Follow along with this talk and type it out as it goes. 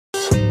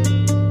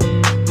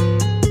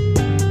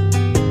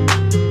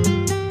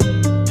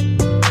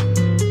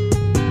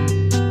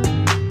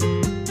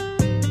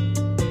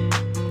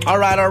All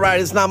right.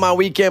 It's Not My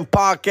Weekend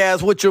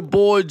podcast with your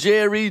boy,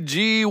 Jerry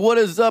G. What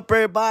is up,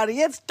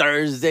 everybody? It's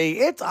Thursday.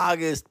 It's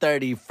August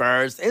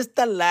 31st. It's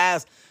the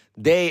last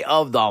day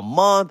of the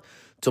month.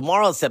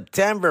 Tomorrow,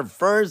 September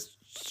 1st,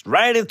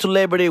 right into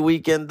Labor Day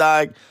weekend,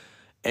 dog.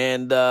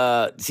 And,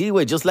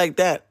 just like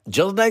that,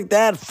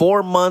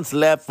 4 months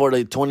left for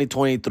the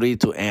 2023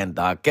 to end,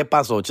 dog. ¿Qué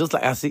pasó? Just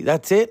like, I see,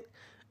 that's it.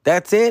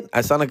 I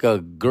sound like a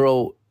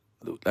girl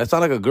that's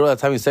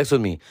having sex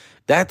with me.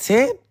 That's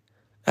it?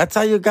 That's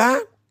all you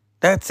got?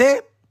 That's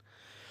it?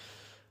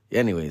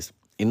 Anyways,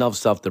 enough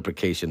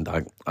self-deprecation,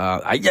 dog.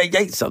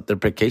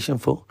 Self-deprecation,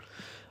 fool.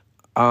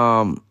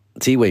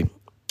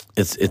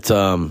 It's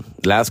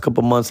last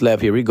couple months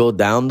left. Here we go,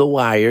 down the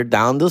wire,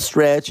 down the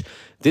stretch.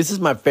 This is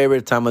my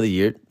favorite time of the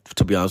year,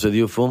 to be honest with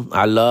you, fool.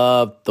 I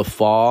love the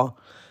fall.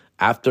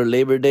 After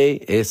Labor Day,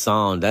 it's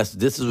on. This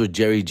is where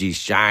Jerry G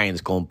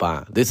shines,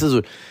 compa. This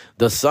is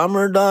the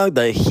summer, dog.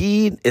 The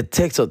heat, it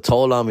takes a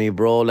toll on me,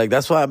 bro. Like,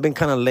 that's why I've been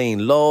kind of laying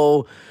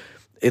low.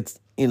 It's,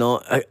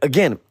 I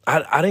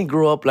didn't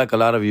grow up like a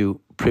lot of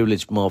you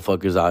privileged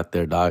motherfuckers out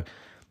there, dog.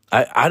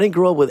 I didn't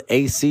grow up with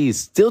ACs.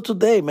 Still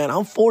today, man,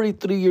 I'm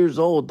 43 years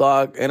old,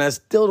 dog, and I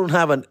still don't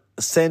have a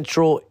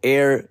central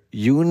air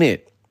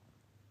unit.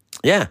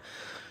 Yeah,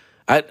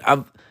 I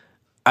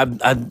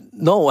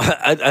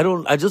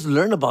just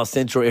learned about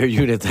central air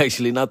units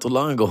actually not too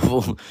long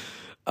ago.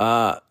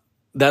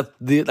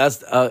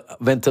 That's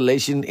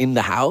ventilation in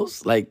the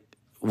house, like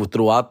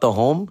throughout the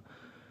home.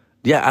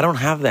 Yeah, I don't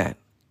have that.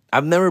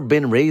 I've never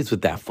been raised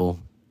with that, fool.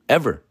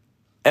 Ever.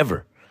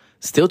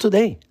 Still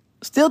today.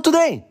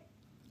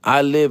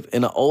 I live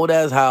in an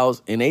old-ass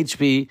house in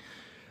HP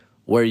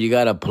where you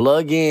got to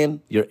plug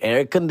in your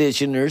air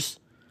conditioners.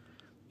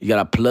 You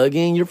got to plug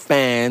in your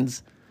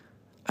fans.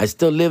 I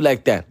still live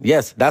like that.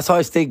 Yes, that's how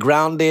I stay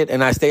grounded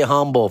and I stay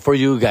humble for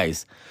you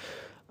guys.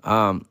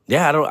 And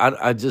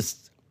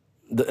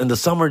the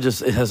summer it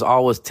has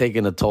always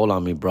taken a toll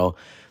on me, bro.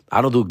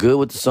 I don't do good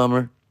with the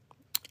summer.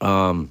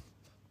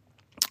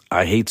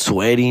 I hate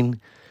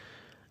sweating.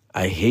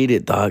 I hate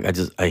it, dog.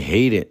 I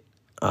hate it.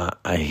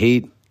 I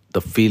hate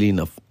the feeling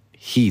of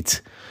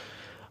heat.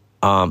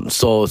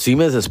 So sí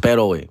me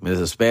desespero, güey. Me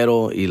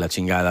desespero y la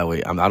chingada,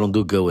 güey. I don't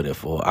do good with it,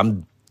 fool.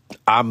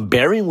 I'm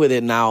bearing with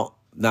it now.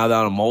 Now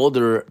that I'm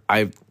older,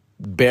 I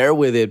bear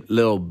with it a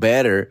little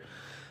better,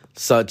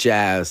 such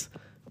as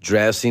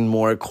dressing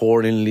more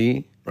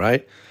accordingly,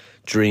 right?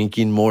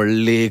 Drinking more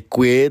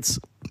liquids,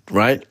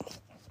 right?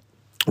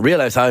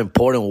 Realize how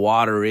important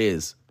water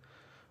is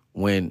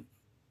when,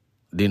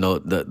 the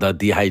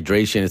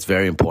dehydration is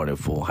very important,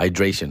 fool.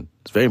 Hydration.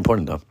 It's very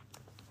important, though.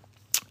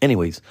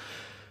 Anyways,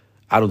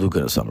 I don't do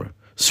good in summer.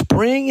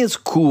 Spring is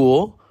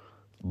cool,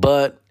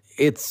 but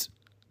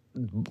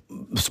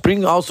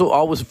spring also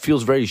always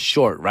feels very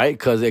short, right?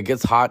 Because it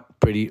gets hot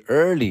pretty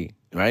early,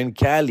 right? In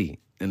Cali,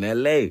 in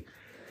LA,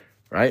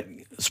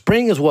 right?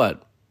 Spring is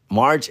what?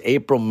 March,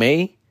 April,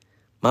 May?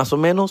 Más o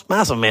menos?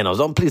 Más o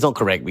menos. Please don't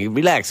correct me.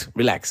 Relax.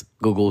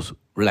 Googles,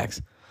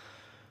 relax.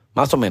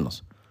 Más o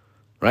menos.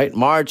 Right?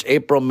 March,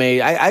 April,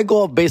 May. I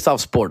go based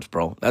off sports,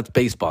 bro. That's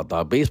baseball,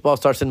 dog. Baseball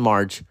starts in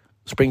March.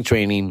 Spring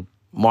training.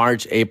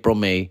 March, April,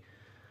 May.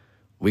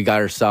 We got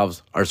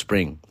ourselves our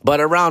spring.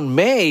 But around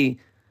May,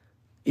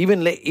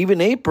 even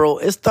April,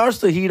 it starts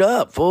to heat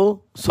up,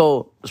 fool.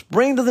 So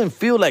spring doesn't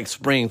feel like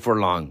spring for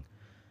long.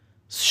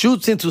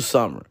 Shoots into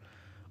summer,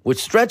 which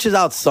stretches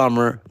out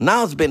summer.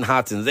 Now it's been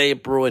hot since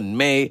April and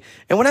May.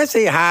 And when I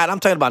say hot, I'm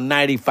talking about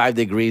 95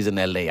 degrees in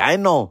LA. I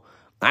know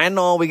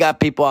we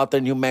got people out there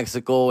in New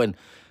Mexico and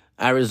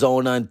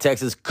Arizona and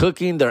Texas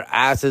cooking their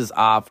asses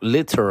off,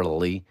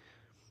 literally.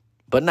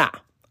 But nah,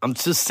 I'm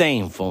just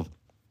saying, fool.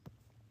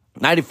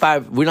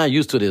 95, we're not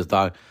used to this,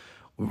 dog.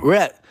 We're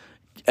at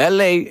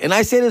LA, and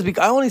I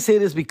only say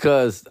this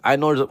because I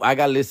know I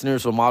got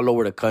listeners from all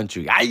over the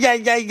country.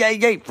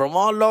 From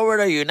all over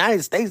the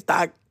United States,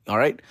 dog. All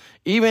right?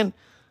 Even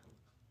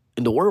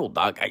in the world,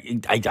 dog.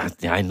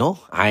 I know.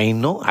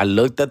 I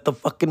looked at the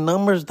fucking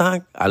numbers,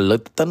 dog.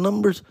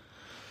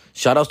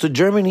 Shout outs to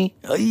Germany.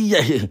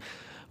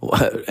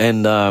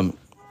 And I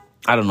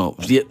don't know.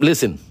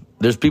 Listen,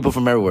 there's people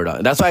from everywhere,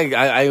 dog. That's why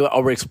I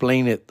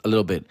over-explain it a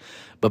little bit.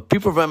 But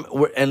people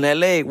in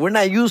LA, we're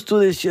not used to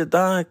this shit,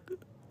 dog.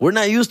 We're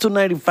not used to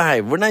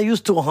 95. We're not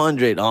used to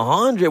 100.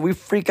 100, we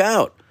freak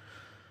out.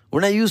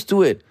 We're not used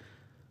to it.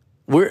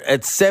 We're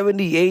at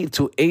 78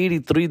 to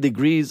 83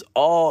 degrees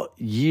all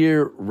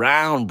year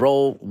round,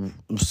 bro.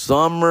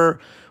 Summer,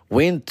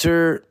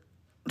 winter,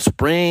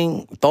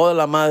 spring, toda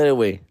la madre,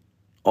 way.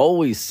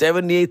 Always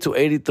 78 to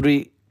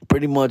 83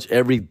 pretty much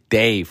every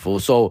day, fool.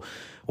 So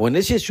when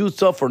this shit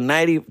shoots up for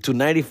 90 to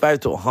 95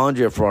 to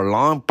 100 for a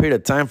long period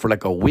of time, for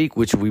like a week,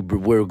 which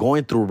we're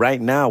going through right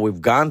now,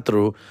 we've gone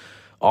through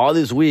all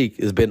this week,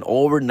 it's been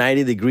over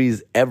 90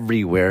 degrees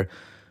everywhere.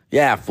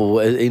 Yeah, fool,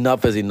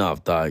 enough is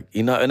enough, dog.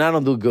 And I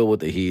don't do good with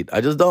the heat. I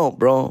just don't,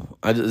 bro.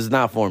 It's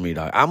not for me,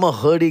 dog. I'm a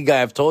hoodie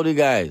guy. I've told you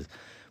guys.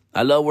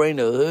 I love wearing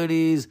the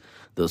hoodies,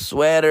 the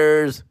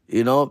sweaters,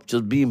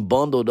 just being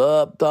bundled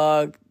up,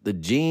 dog. The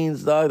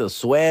jeans, dog. The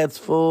sweats,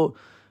 fool.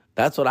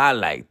 That's what I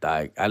like,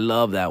 dog. I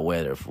love that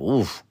weather.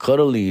 Oof,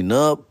 cuddling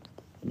up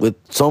with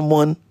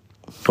someone,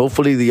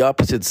 hopefully the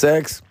opposite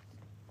sex.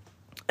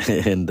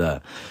 And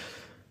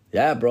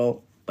yeah,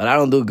 bro. But I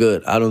don't do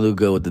good. I don't do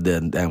good with the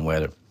damn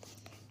weather.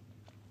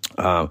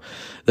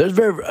 There's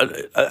very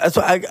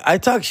so I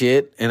talk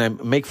shit and I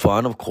make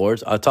fun, of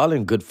course. I talk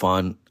in good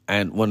fun.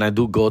 And when I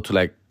do go to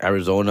like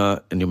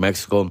Arizona and New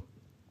Mexico,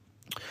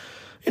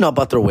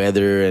 about their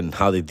weather and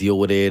how they deal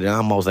with it. And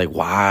I'm always like,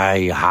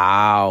 why?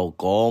 How?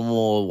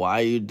 Como? Why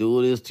you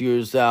do this to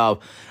yourself?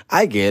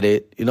 I get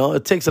it.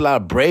 It takes a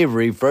lot of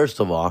bravery, first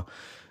of all.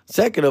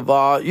 Second of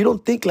all, you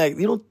don't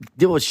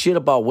give a shit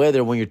about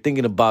weather when you're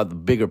thinking about the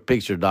bigger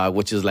picture, dog,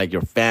 which is like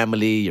your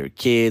family, your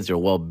kids, your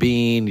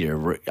well-being,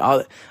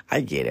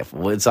 I get it,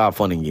 fool. It's all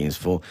fun and games,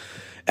 fool.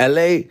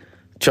 LA,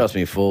 trust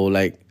me, fool.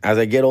 Like, as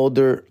I get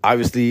older,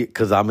 obviously,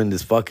 because I'm in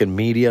this fucking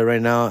media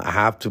right now, I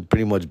have to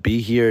pretty much be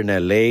here in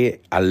LA.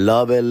 I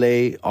love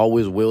LA,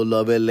 always will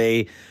love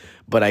LA,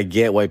 but I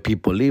get why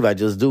people leave. I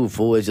just do,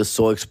 fool. It's just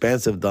so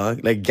expensive,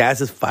 dog. Like, gas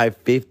is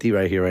 $5.50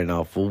 right here right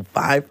now, fool.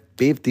 $5.50.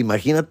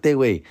 Imagínate,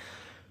 güey.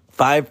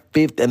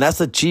 $5.50, and that's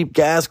a cheap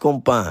gas,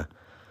 compa.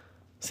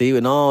 See,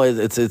 no,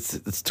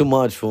 it's too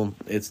much, fool.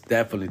 It's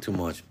definitely too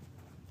much.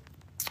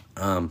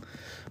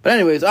 But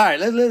anyways, all right,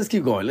 let's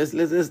keep going. Let's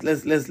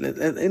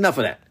enough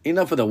of that.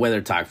 Enough of the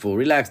weather talk, fool.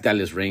 Relax,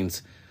 Dallas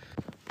Rains.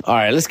 All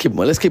right, let's keep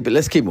moving. Let's keep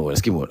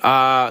moving.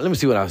 Let me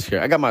see what else here.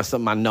 I got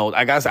my notes.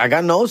 I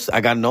got notes.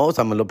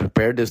 I'm a little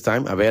prepared this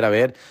time. A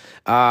ver.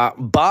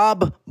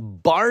 Bob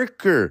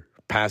Barker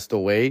passed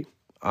away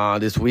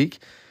this week.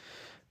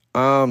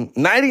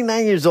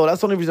 99 years old.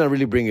 That's the only reason I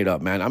really bring it up,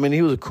 man. I mean,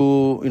 he was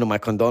cool. My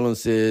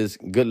condolences.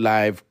 Good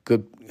life.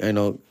 Good.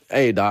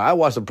 Hey, dog. I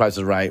watched The Price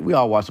is Right. We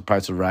all watched The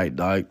Price is Right,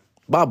 dog.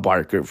 Bob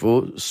Barker,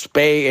 fool.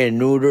 Spay and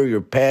neuter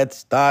your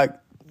pets, dog.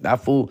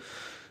 That fool.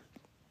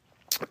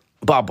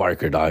 Bob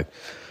Barker, dog.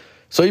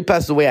 So he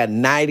passed away at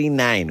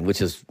 99,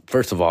 which is,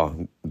 first of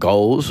all,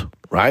 goals,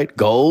 right?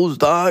 Goals,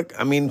 dog.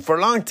 I mean, for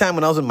a long time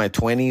when I was in my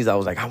 20s, I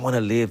was like, I want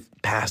to live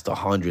past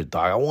 100,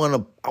 dog.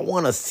 I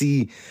want to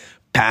see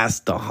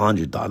past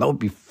 100, dog. That would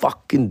be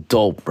fucking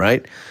dope,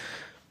 right?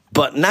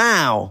 But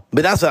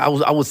that's what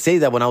I would say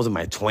that when I was in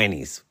my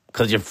 20s.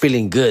 Because you're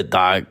feeling good,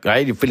 dog,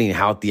 right? You're feeling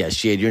healthy as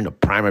shit. You're in the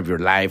prime of your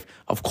life.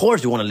 Of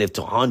course you want to live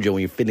to 100 when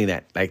you're feeling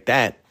that like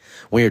that.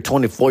 When you're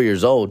 24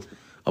 years old.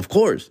 Of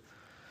course.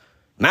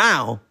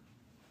 Now,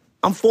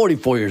 I'm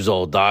 44 years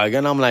old, dog.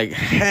 And I'm like,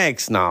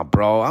 heck nah,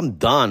 bro. I'm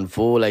done,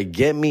 fool. Like,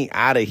 get me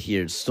out of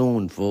here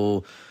soon,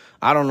 fool.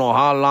 I don't know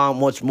how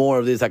much more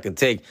of this I can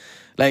take.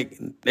 Like,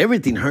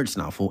 everything hurts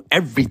now, fool.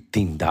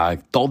 Everything,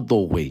 dog.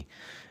 Todo way.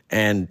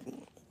 And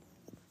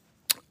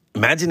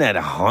imagine at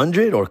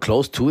 100 or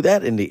close to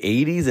that in the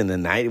 80s and the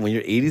 90s, when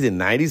you're 80s and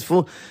 90s,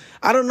 fool.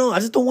 I don't know. I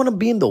just don't want to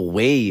be in the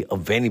way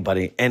of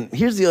anybody. And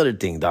here's the other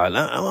thing, dog.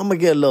 I'm going to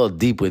get a little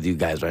deep with you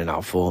guys right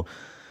now, fool.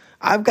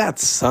 I've got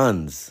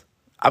sons,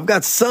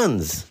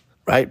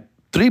 right?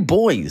 3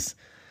 boys.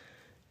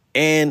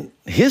 And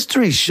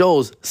history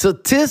shows,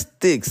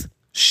 statistics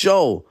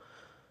show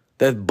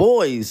that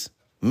boys,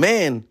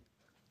 men,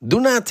 do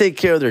not take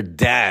care of their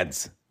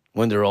dads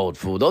when they're old,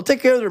 fool. They'll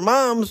take care of their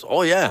moms.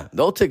 Oh, yeah.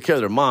 They'll take care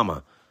of their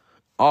mama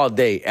all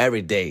day,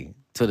 every day,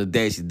 till the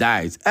day she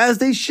dies. As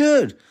they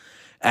should.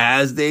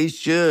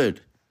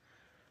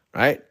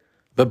 Right?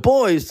 But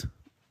boys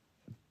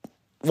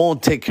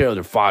won't take care of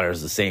their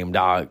fathers the same,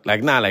 dog.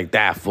 Like, not like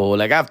that, fool.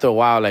 Like, after a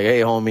while, like,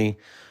 hey, homie,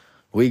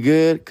 we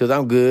good? Because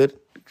I'm good.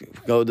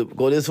 Go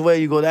this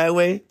way, you go that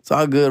way. It's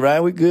all good,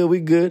 right? We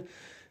good.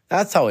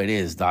 That's how it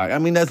is, dog. I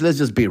mean, let's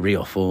just be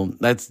real, fool.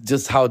 That's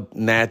just how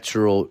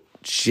natural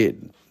shit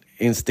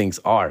instincts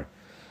are.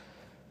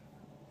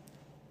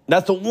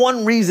 That's the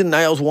one reason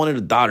I always wanted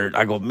a daughter.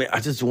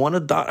 I just want a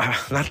daughter.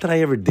 Not that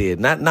I ever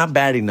did. Not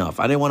bad enough.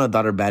 I didn't want a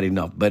daughter bad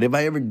enough. But if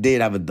I ever did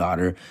have a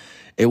daughter,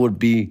 it would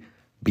be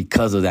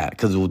because of that.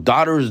 Because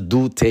daughters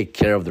do take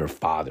care of their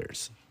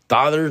fathers.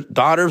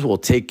 Daughters will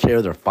take care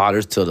of their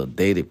fathers till the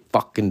day they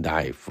fucking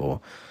die,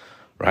 fool.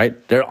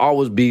 Right? There'll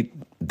always be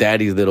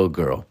daddy's little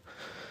girl.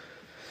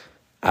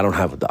 I don't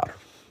have a daughter.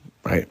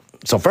 Right?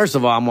 So first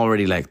of all, I'm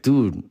already like,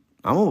 dude,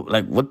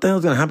 what the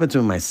hell's going to happen to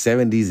me in my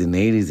 70s and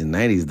 80s and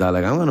 90s, dog?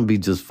 Like, I'm going to be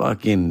just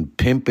fucking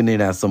pimping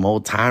it at some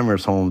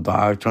old-timers home,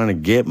 dog, trying to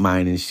get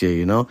mine and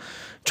shit,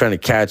 Trying to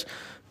catch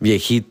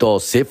viejito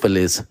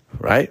syphilis,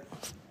 right?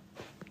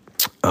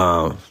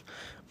 But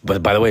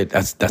by the way,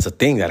 that's a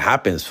thing that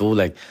happens, fool.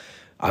 Like,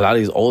 a lot of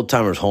these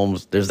old-timers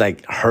homes, there's,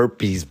 like,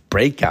 herpes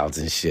breakouts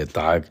and shit,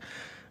 dog,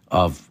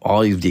 of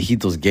all these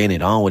viejitos getting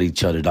it on with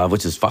each other, dog,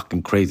 which is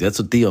fucking crazy. That's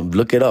a deal.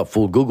 Look it up,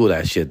 fool. Google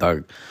that shit,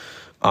 dog.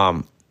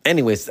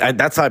 Anyways,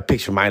 that's how I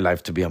picture my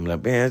life to be. I'm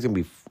like, man, it's going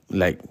to be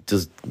like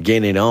just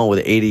getting it on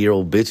with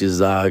 80-year-old bitches,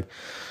 dog.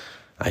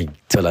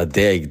 Till I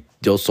day,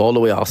 yo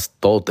solo, güey,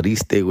 todo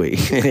triste,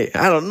 güey.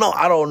 I don't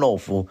know,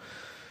 fool.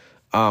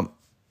 I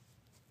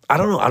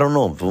don't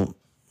know, fool.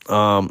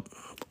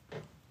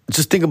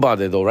 Just think about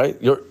it, though, right?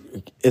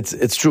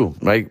 It's true,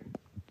 right?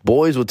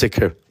 Boys will take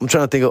care. I'm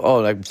trying to think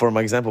of, like, for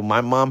my example,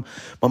 my mom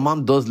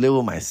does live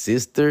with my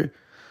sister.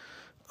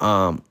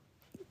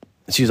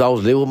 she's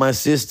always lived with my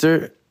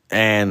sister,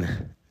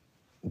 and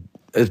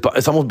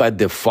it's almost by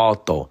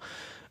default though.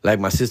 Like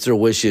my sister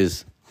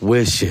wishes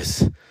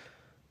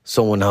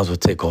someone else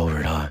would take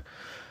over, dog.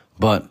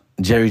 But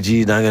Jerry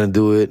G's not gonna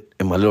do it,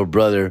 and my little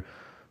brother,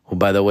 who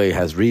by the way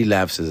has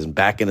relapses and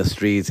back in the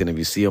streets, and if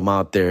you see him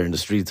out there in the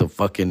streets of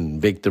fucking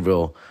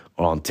Victorville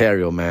or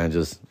Ontario, man,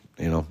 just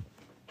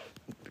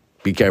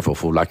be careful,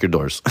 fool. Lock your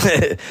doors.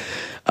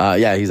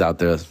 Yeah, he's out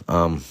there.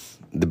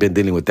 They've been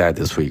dealing with that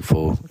this week,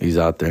 fool. He's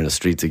out there in the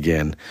streets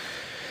again.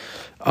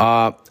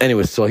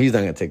 Anyway, so he's not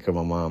gonna take care of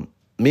my mom.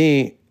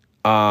 Me,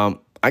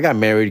 I got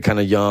married kind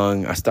of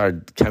young. I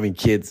started having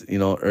kids,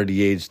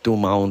 early age,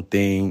 doing my own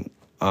thing.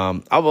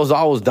 I was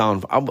always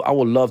down. I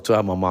would love to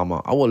have my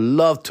mama. I would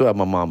love to have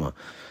my mama.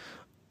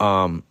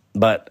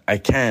 But I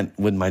can't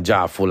with my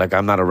job, fool. Like,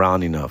 I'm not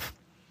around enough.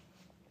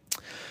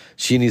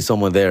 She needs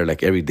someone there,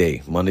 like, every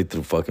day, Monday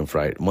through fucking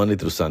Friday, Monday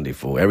through Sunday,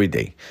 fool, every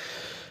day.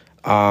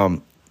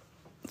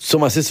 So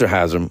my sister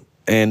has them.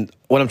 And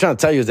what I'm trying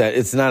to tell you is that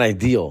it's not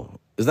ideal.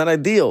 It's not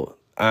ideal.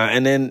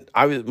 And then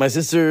my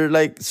sister,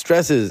 like,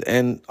 stresses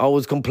and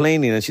always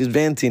complaining, and she's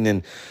venting,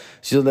 and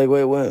she's like,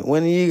 wait,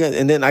 when are you guys?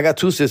 And then I got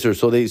two sisters,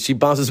 so she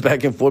bounces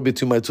back and forth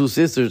between my two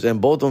sisters,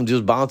 and both of them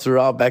just bounce her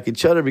out back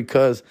each other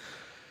because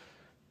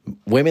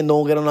women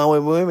don't get along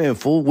with women,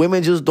 fool.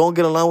 Women just don't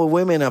get along with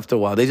women after a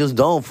while. They just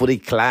don't, fool. They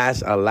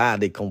clash a lot.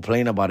 They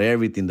complain about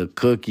everything, the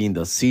cooking,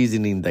 the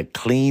seasoning, the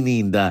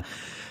cleaning, the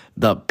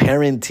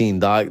parenting,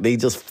 dog. They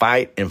just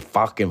fight and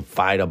fucking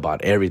fight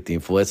about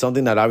everything, fool. It's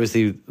something that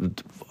obviously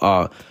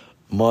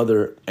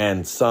mother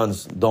and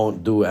sons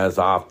don't do as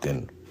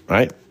often,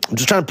 right? I'm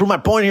just trying to prove my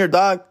point here,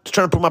 dog. Just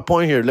trying to prove my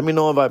point here. Let me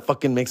know if I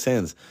fucking make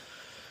sense.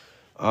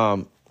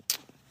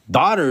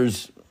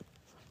 Daughters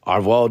are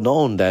well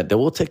known that they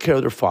will take care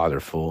of their father,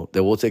 fool.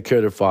 They will take care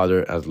of their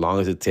father as long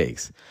as it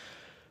takes.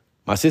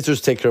 My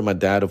sisters take care of my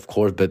dad, of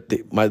course, but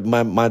my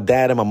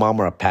dad and my mom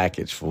are a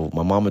package, fool.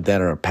 My mom and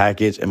dad are a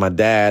package, and my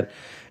dad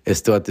is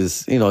still at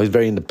this, he's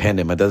very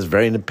independent. My dad's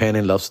very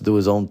independent, loves to do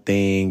his own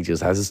thing,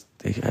 just has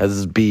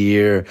his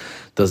beer,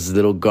 does his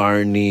little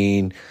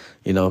gardening,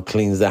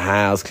 cleans the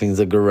house, cleans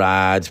the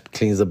garage,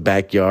 cleans the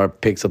backyard,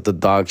 picks up the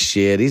dog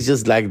shit. He's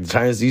just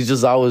he's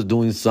just always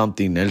doing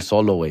something, el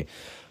solo way.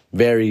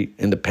 Very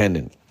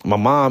independent. My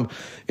mom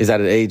is at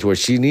an age where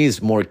she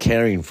needs more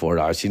caring for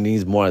her. She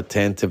needs more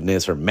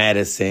attentiveness, her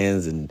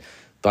medicines, and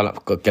que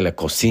le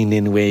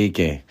cocinen, güey,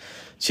 que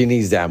she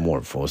needs that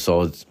more, fool.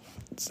 So it's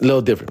a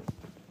little different.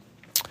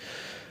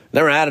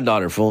 Never had a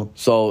daughter, fool.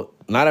 So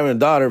not having a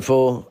daughter,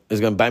 fool, is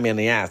going to bite me in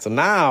the ass. So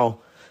now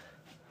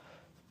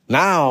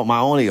my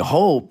only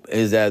hope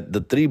is that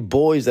the three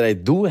boys that I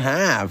do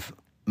have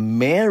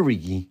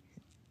marry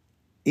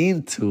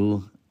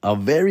into a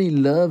very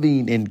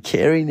loving and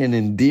caring and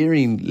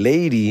endearing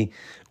lady,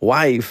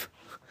 wife,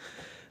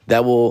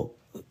 that will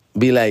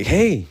be like,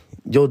 hey,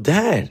 yo,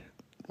 dad,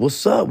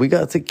 what's up? We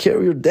got to take care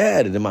of your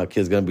dad. And then my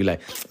kid's going to be like,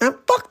 man,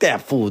 fuck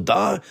that fool,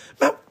 dog.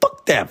 Man,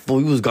 fuck that fool.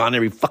 He was gone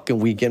every fucking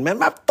weekend, man.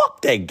 Man,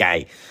 fuck that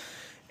guy.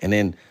 And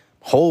then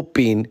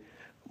hoping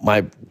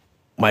my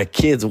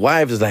kid's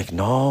wife is like,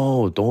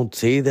 no, don't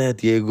say that,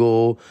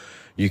 Diego.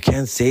 You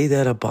can't say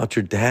that about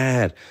your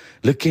dad.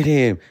 Look at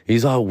him.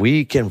 He's all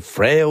weak and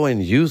frail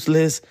and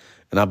useless.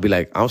 And I'll be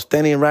like, I'm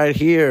standing right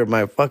here.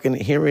 My fucking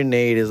hearing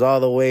aid is all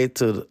the way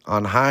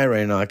on high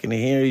right now. I can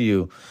hear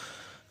you.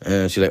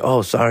 And she's like,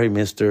 oh, sorry,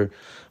 mister.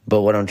 But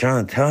what I'm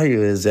trying to tell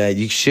you is that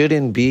you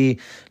shouldn't be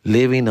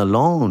living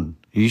alone.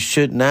 You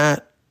should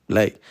not,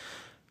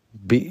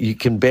 you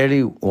can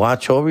barely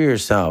watch over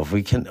yourself.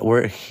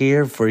 We're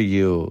here for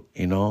you,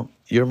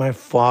 You're my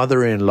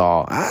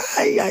father-in-law.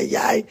 Ay, ay,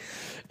 ay.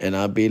 And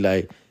I'll be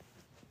like,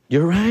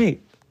 you're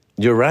right.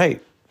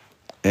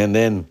 And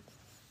then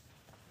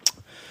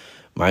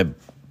my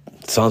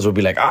sons will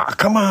be like,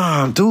 come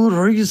on, dude.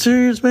 Are you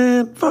serious,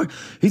 man? Fuck.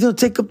 He's going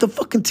to take up the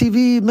fucking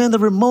TV, man, the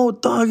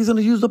remote, dog. He's going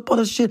to use up all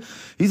the shit.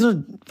 He's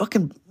going to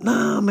fucking,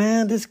 nah,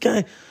 man, this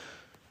guy.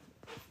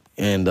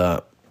 And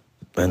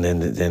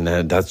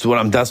then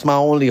that's my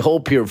only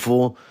hope here,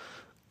 fool.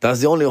 That's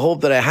the only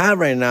hope that I have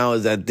right now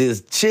is that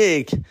this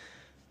chick,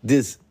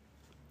 this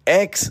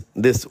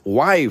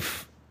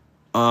wife,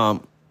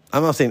 I'm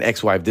not saying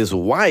ex-wife, this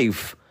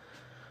wife,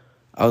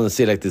 I was going to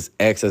say like this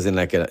ex as in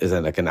like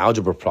an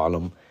algebra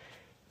problem.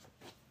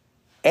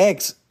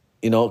 X,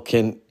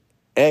 can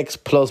X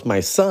plus my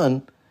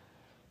son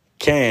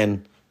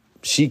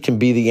she can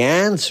be the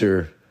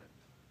answer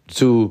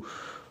to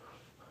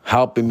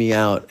helping me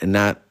out and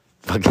not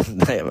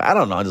fucking, I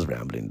don't know, I'm just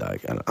rambling, dog.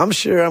 I'm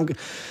sure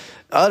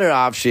other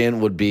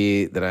option would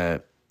be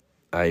that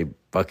I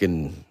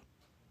fucking,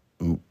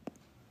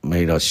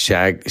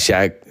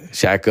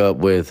 shack up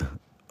with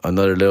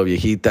another little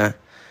viejita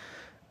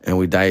and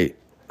we die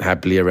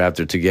happily ever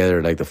after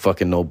together like the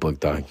fucking Notebook,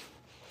 dog.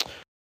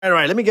 All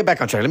right, let me get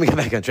back on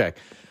track.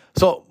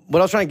 So what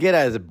I was trying to get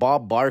at is that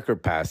Bob Barker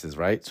passes,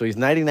 right? So he's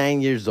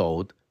 99 years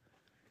old,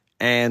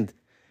 and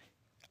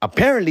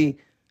apparently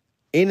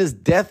in his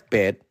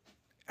deathbed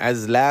as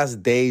his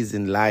last days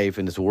in life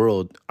in this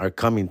world are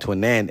coming to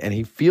an end, and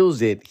he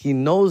feels it. He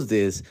knows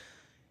this.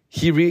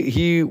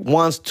 He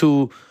wants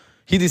to.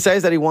 He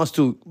decides that he wants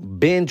to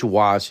binge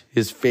watch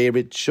his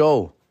favorite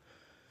shows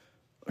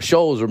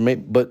or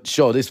maybe, but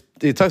show this.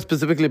 They talk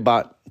specifically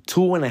about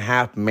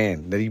 2.5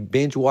 Men, that he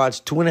binge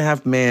watched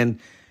 2.5 Men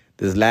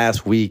this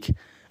last week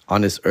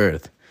on this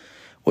earth,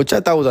 which I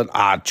thought was an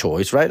odd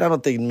choice, right? I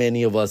don't think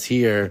many of us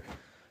here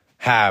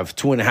have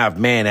 2.5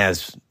 Men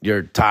as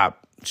your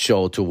top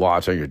show to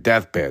watch on your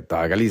deathbed,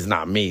 dog. At least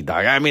not me,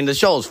 dog. I mean, the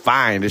show's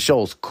fine. The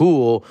show's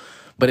cool,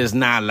 but it's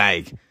not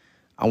like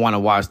I want to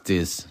watch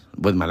this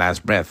with my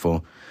last breath,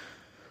 fool.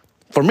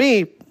 For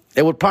me,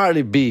 it would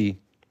probably be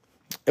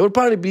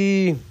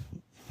probably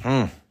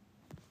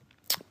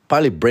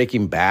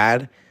Breaking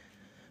Bad.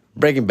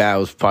 Breaking Bad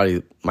was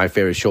probably my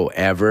favorite show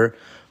ever.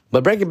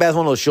 But Breaking Bad is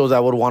one of those shows I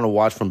would want to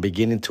watch from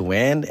beginning to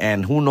end.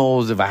 And who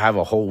knows if I have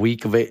a whole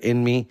week of it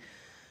in me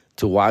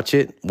to watch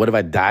it. What if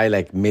I die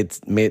like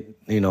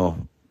mid-show,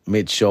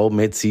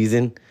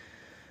 mid-season?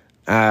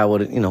 I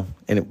would,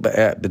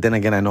 but then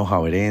again, I know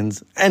how it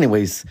ends.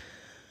 Anyways,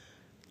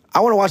 I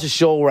want to watch a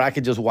show where I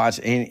could just watch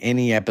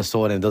any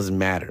episode and it doesn't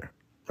matter,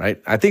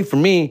 right? I think for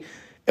me,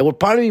 it would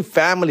probably be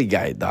Family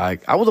Guy, dog.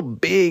 I was a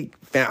big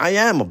fan. I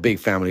am a big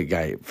Family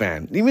Guy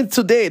fan. Even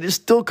today, they're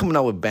still coming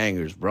out with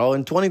bangers, bro.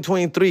 In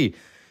 2023. And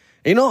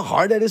you know how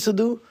hard that is to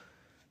do?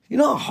 You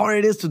know how hard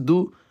it is to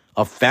do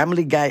a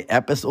Family Guy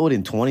episode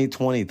in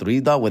 2023,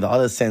 dog, with all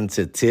the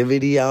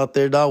sensitivity out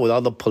there, dog, with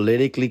all the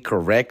politically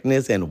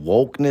correctness and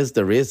wokeness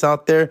there is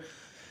out there?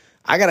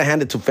 I got to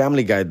hand it to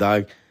Family Guy,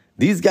 dog.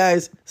 These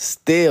guys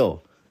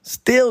still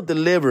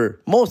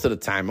deliver most of the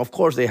time. Of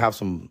course, they have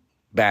some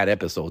bad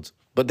episodes,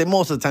 but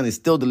most of the time they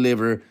still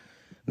deliver.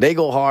 They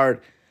go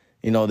hard.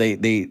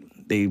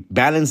 They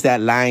balance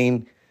that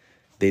line.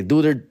 They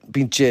do their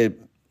pinche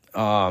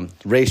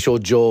racial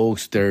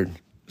jokes, their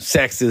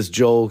sexist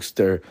jokes,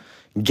 their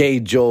gay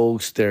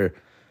jokes, their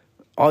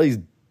all these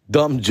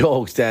dumb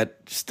jokes that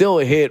still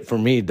hit for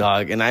me,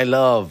 dog. And I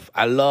love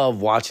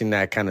watching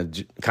that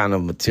kind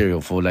of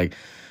material for like.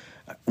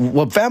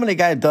 What Family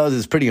Guy does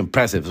is pretty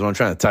impressive, is what I'm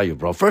trying to tell you,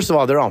 bro. First of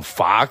all, they're on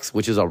Fox,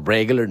 which is a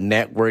regular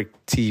network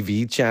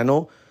TV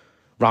channel,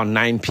 around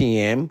 9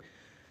 p.m.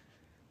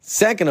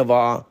 Second of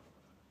all,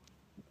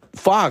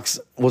 Fox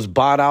was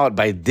bought out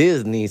by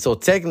Disney, so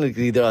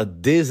technically they're a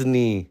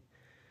Disney,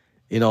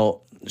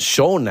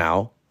 show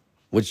now,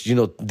 which,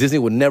 Disney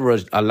would never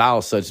allow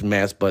such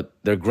mess, but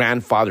they're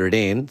grandfathered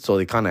in, so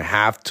they kind of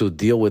have to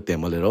deal with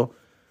them a little.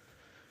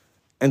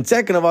 And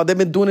second of all, they've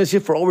been doing this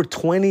shit for over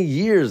 20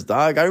 years,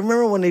 dog. I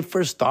remember when they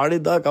first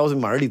started, dog, I was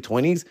in my early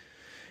 20s.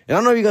 And I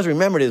don't know if you guys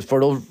remember this, for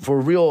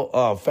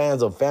real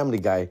fans of Family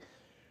Guy.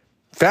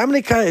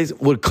 Family Guy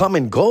would come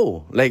and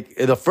go. Like,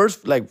 the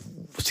first,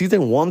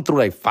 season 1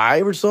 through,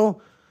 5 or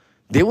so,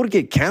 they would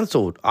get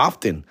canceled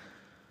often.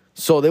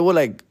 So they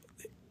would,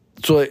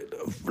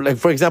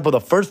 for example, the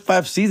first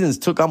 5 seasons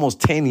took almost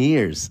 10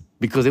 years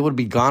because they would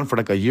be gone for,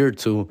 a year or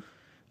two.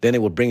 Then they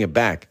would bring it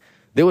back.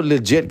 They would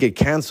legit get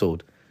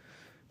canceled.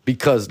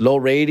 Because low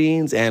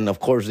ratings, and of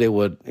course they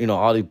would,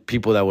 all the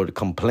people that would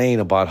complain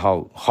about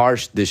how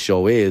harsh this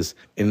show is,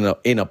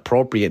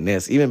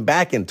 inappropriateness, even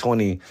back in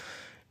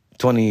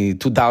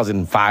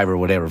 2005 or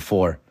whatever,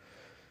 4.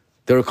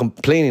 They were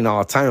complaining all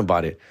the time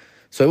about it.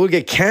 So it would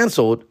get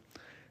canceled,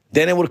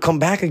 then it would come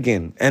back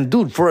again. And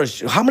dude,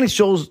 how many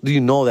shows do you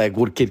know that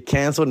would get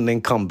canceled and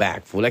then come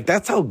back?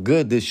 That's how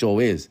good this show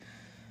is.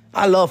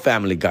 I love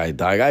Family Guy,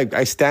 dog.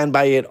 I stand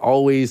by it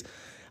always.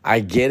 I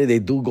get it. They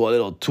do go a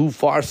little too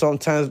far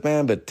sometimes,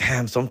 man. But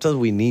damn, sometimes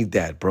we need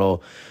that,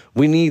 bro.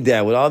 We need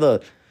that with all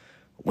the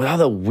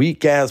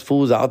weak ass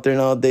fools out there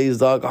nowadays,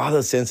 dog. All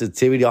the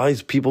sensitivity, all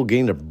these people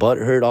getting their butt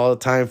hurt all the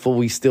time. Fool,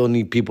 we still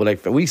need people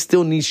we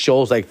still need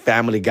shows like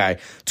Family Guy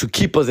to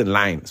keep us in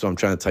line. That's what I'm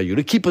trying to tell you,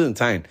 to keep us in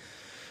time.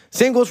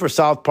 Same goes for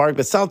South Park,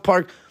 but South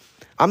Park,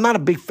 I'm not a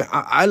big fan.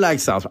 I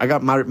like South Park. I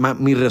got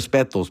mi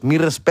respetos. Mi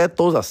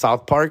respetos a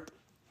South Park,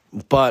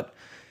 but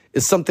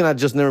it's something I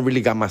just never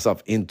really got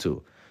myself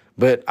into.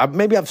 But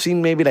I've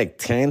seen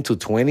 10 to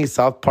 20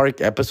 South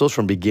Park episodes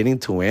from beginning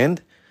to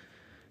end.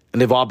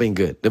 And they've all been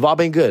good.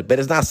 But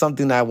it's not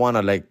something that I want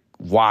to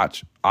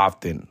watch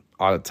often,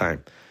 all the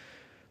time.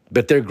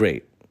 But they're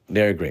great.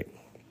 They're great.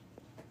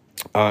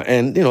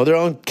 And, they're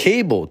on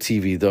cable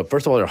TV.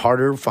 First of all, they're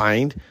harder to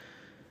find.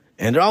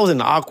 And they're always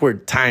in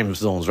awkward time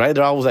zones, right?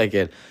 They're always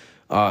you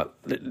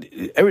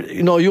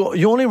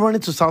only run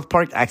into South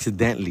Park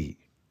accidentally.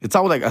 It's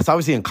always it's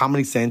obviously on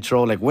Comedy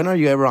Central. When are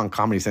you ever on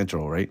Comedy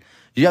Central, right?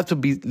 You have to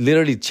be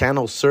literally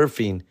channel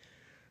surfing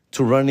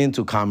to run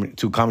into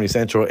Comedy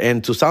Central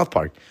and to South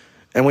Park.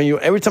 And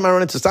every time I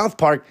run into South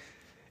Park,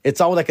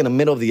 it's always in the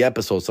middle of the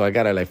episode. So I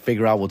gotta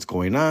figure out what's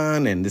going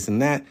on and this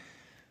and that.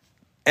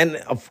 And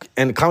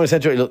Comedy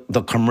Central,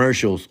 the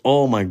commercials,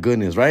 oh my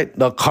goodness, right?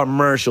 The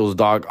commercials,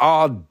 dog,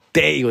 all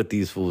day with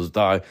these fools,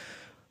 dog.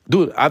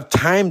 Dude, I've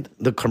timed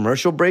the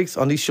commercial breaks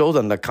on these shows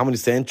on Comedy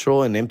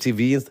Central and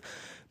MTV.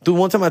 Dude,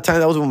 one time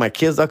I was with my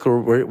kids, dog,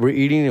 we're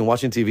eating and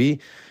watching TV.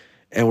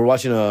 and we're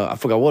watching I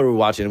forgot what we were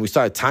watching, and we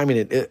started timing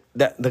it.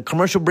 The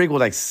commercial break was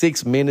like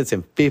 6 minutes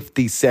and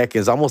 50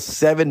 seconds, almost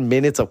 7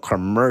 minutes of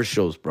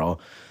commercials, bro.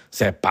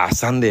 Se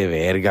pasan de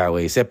verga,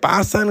 güey. Se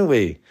pasan,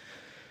 güey.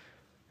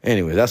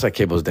 Anyway, that's why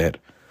cable's dead.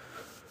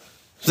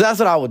 So that's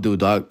what I would do,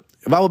 dog.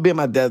 If I would be in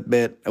my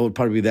deathbed, it would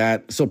probably be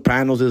that.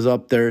 Sopranos is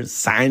up there.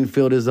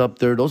 Seinfeld is up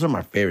there. Those are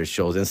my favorite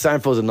shows. And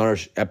Seinfeld is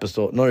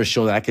another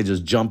show that I could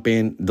just jump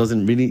in.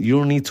 You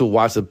don't need to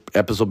watch the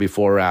episode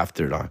before or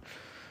after, dog.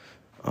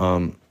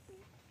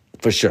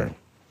 For sure.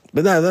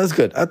 But that's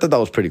good. I thought that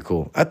was pretty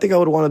cool. I think I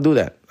would want to do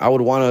that. I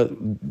would want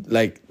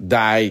to,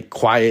 die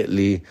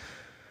quietly,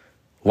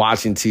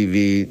 watching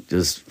TV,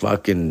 just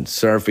fucking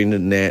surfing the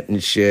net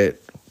and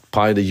shit.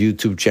 Probably the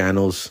YouTube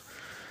channels,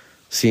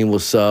 seeing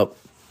what's up.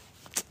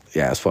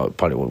 Yeah, that's what I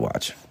probably would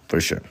watch,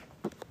 for sure.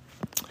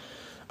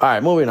 All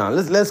right, moving on.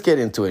 Let's get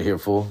into it here,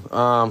 fool.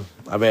 I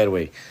better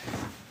wait.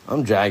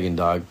 I'm dragging,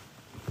 dog.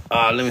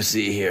 Let me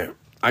see here.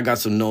 I got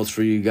some notes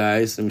for you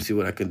guys. Let me see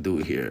what I can do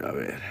here. All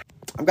right.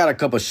 I've got a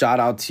couple shout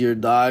outs here,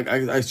 dog.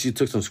 I actually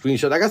took some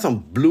screenshots. I got some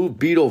Blue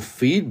Beetle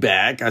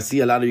feedback. I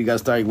see a lot of you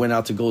guys went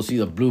out to go see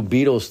the Blue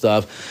Beetle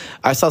stuff.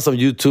 I saw some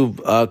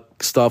YouTube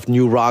stuff,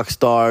 New Rock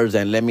Stars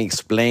and Let Me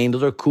Explain.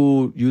 Those are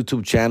cool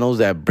YouTube channels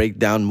that break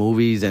down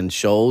movies and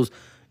shows.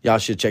 Y'all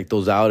should check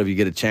those out if you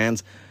get a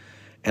chance.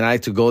 And I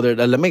like to go there.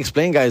 Let Me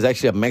Explain guy is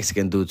actually a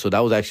Mexican dude, so that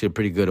was actually a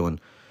pretty good one.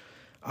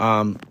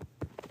 I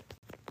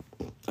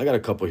got a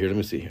couple here. Let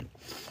me see here.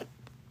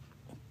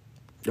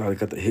 Oh, I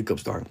got the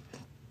hiccups, dog.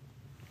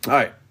 All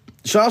right.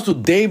 Shout out to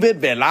David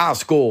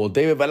Velasco.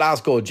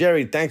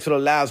 Jerry, thanks for the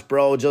laughs,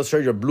 bro. Just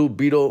heard your Blue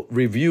Beetle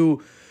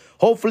review.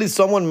 Hopefully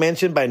someone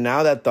mentioned by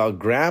now that the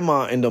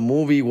grandma in the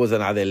movie was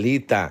an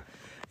Adelita.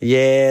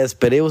 Yes,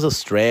 but it was a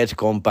stretch,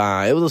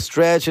 compa. It was a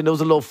stretch and it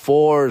was a little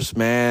forced,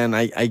 man.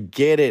 I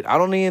get it. I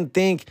don't even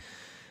think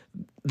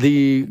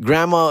the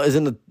grandma is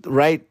in the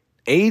right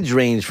age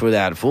range for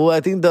that, fool.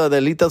 I think the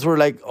Adelitas were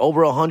like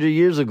over 100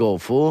 years ago,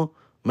 fool.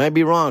 Might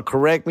be wrong.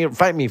 Correct me.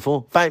 Fight me,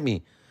 fool. Fight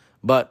me.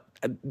 But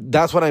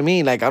that's what I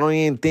mean. Like, I don't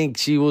even think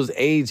she was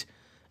age.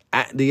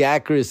 The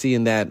accuracy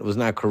in that was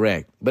not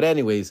correct. But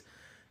anyways,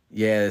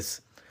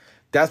 yes.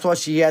 That's why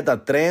she had the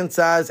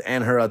trenzas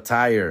and her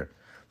attire.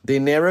 They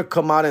never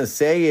come out and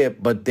say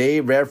it, but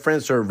they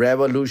reference her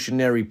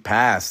revolutionary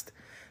past.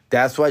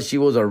 That's why she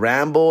was a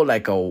Rambo,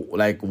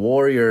 like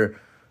warrior.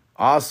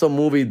 Awesome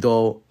movie,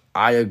 though.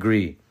 I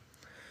agree.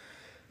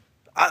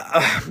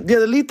 The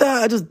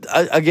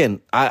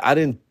Adelita, I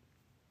didn't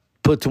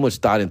put too much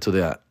thought into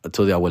the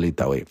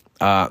abuelita way.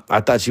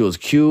 I thought she was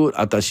cute.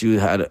 I thought she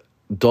had a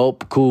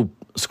dope, cool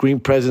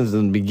screen presence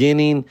in the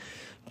beginning.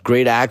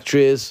 Great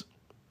actress.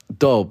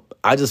 Dope.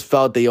 I just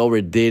felt they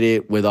overdid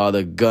it with all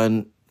the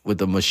gun, with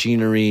the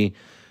machinery,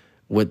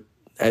 with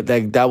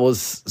that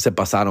was se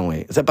pasaron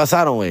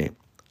way.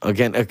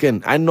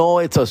 Again, I know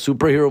it's a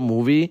superhero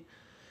movie,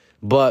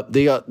 but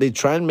they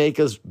try and make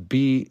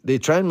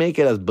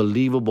it as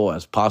believable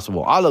as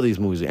possible. All of these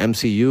movies,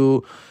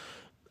 MCU,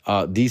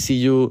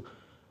 DCU,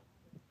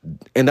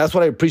 and that's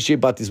what I appreciate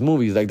about these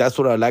movies. Like, that's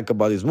what I like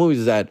about these movies,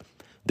 is that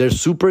they're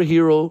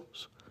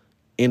superheroes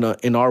in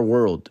our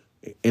world,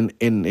 in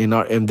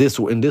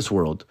this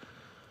world.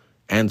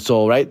 And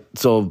so, right?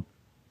 So,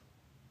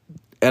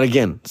 and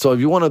again, so if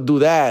you want to do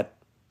that,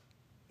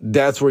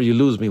 that's where you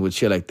lose me with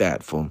shit like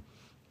that, fool.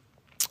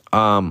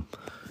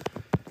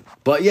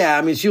 But yeah,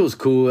 I mean, she was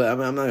cool. I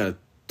mean, I'm not gonna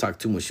talk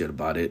too much shit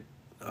about it,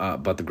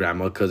 about the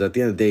grandma, because at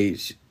the end of the day,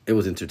 it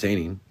was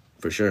entertaining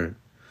for sure.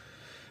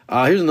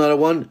 Here's another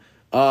one.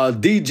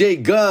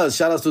 DJ Gus.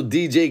 Shout out to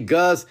DJ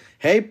Gus.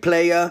 Hey,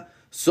 playa.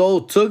 So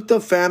took the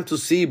fam to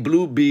see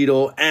Blue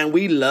Beetle, and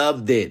we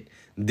loved it.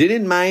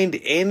 Didn't mind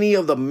any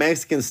of the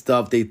Mexican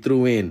stuff they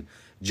threw in.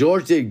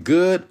 George did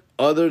good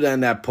other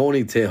than that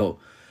ponytail.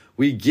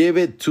 We give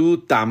it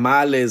 2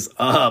 tamales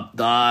up,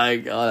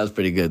 dog. Oh, that's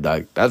pretty good,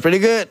 dog. That's pretty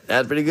good.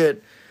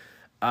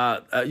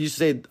 You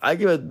say, I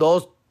give it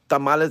 2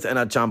 tamales and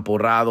a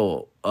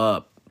champurrado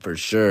up, for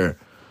sure.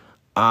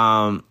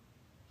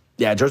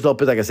 Yeah, George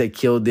Lopez, like I said,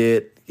 killed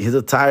it. His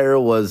attire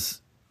was,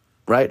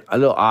 right, a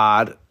little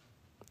odd.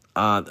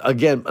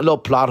 Again, a little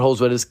plot holes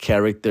with his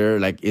character.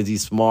 Like, is he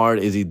smart?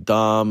 Is he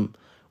dumb?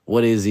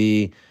 What is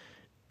he?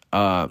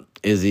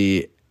 Is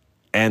he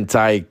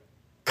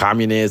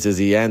anti-communist? Is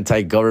he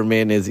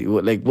anti-government? Is he,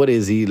 like, what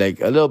is he?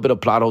 Like, a little bit of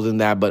plot holes in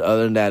that. But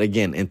other than that,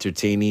 again,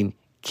 entertaining.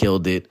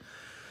 Killed it.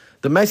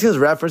 The Mexicans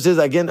references,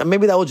 again,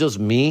 maybe that was just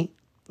me,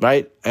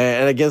 right?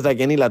 And against, like,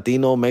 any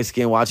Latino,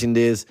 Mexican watching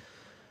this,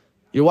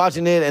 you're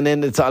watching it, and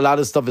then it's a lot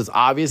of stuff is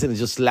obvious, and it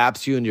just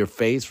slaps you in your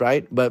face,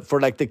 right? But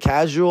for, like, the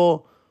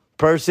casual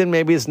person,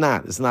 maybe it's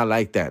not. It's not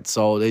like that.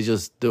 So they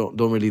just don't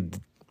really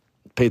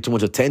pay too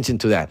much attention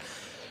to that.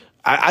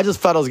 I just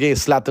felt I was getting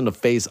slapped in the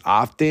face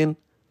often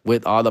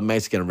with all the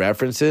Mexican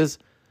references.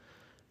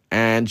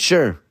 And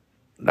sure,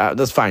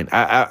 that's fine.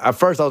 At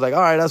first, I was like, all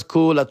right, that's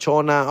cool. La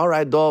Chona. All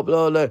right, dope.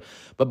 Blah, blah.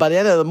 But by the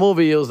end of the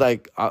movie, it was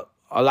like a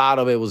lot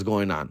of it was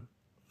going on.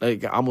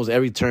 Like, almost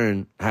every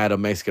turn had a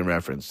Mexican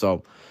reference.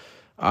 So,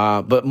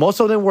 but most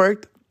of them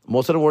worked.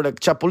 Most of them were like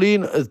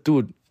Chapulín.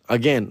 Dude,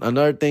 again,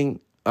 another thing,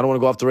 I don't want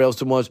to go off the rails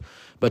too much,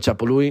 but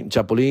Chapulín,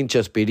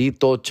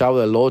 Chespirito,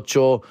 Chavo del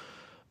Ocho,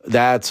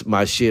 that's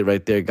my shit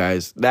right there,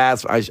 guys.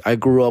 I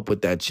grew up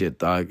with that shit,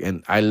 dog,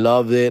 and I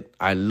loved it.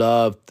 I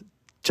loved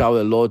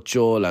Chavo del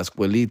Ocho, La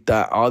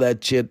Escuelita, all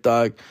that shit,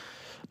 dog.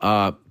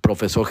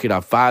 Profesor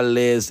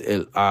Girafales.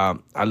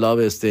 I love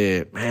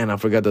man, I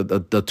forgot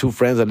the two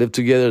friends that lived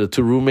together, the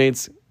two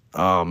roommates.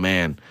 Oh,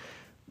 man.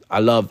 I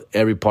love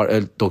every part.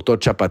 Dr.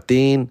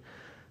 Chapatin.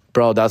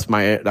 Bro, that's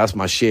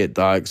my shit,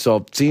 dog.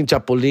 So seeing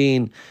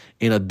Chapulín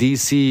in a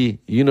DC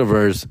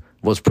universe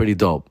was pretty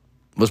dope.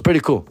 Was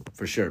pretty cool,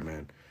 for sure,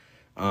 man.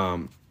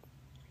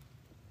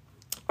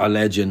 A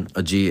legend,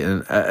 a G,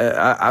 and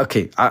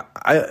okay,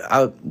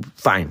 I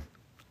fine.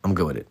 I'm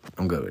good with it.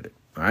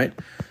 All right.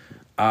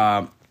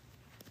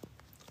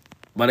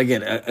 But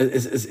again,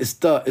 it's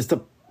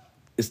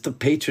the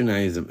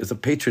patronism. It's a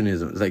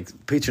patronism. It's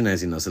like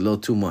patronizing us a little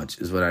too much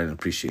is what I didn't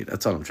appreciate.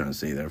 That's all I'm trying to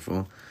say there,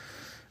 fool.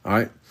 All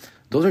right.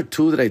 Those are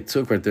two that I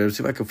took right there. Let's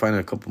see if I can find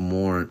a couple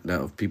more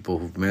of people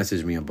who've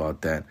messaged me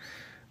about that.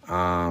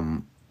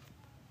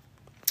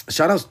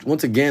 Shout out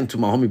once again to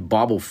my homie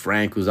Bobble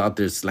Frank, who's out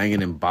there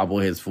slanging in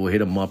bobbleheads, fool.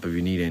 Hit him up if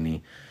you need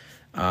any.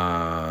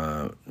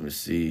 Let me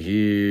see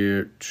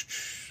here.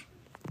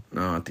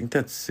 No, I think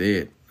that's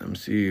it. Let me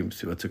see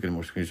if I took any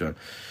more screenshots.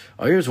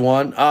 Oh, here's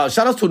one.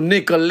 Shout out to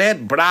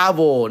Nicolette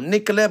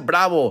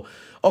Bravo.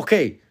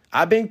 Okay,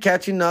 I've been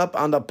catching up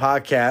on the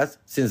podcast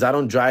since I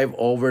don't drive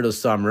over the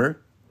summer.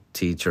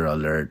 Teacher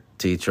alert.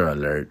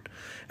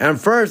 And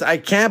first, I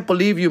can't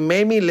believe you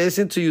made me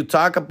listen to you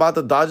talk about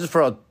the Dodgers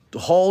for a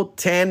whole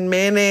 10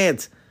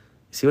 minutes.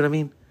 You see what I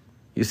mean?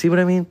 You see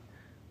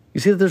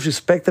that there's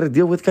respect that I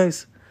deal with,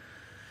 guys?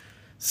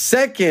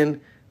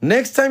 Second,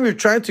 next time you're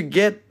trying to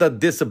get the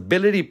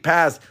disability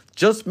pass,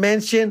 just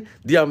mention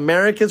the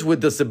Americans with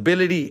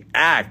Disability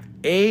Act,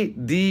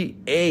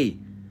 ADA,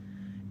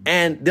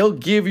 and they'll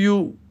give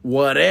you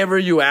whatever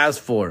you ask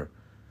for.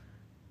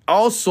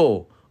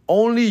 Also,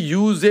 only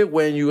use it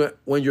when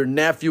your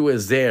nephew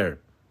is there.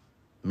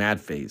 Mad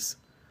face.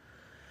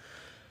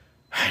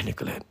 Hi,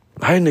 Nicolette.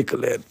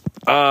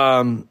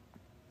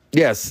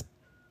 Yes.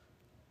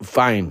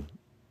 Fine.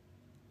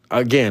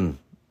 Again.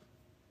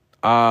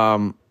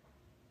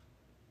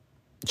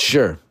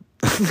 Sure.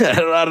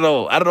 I don't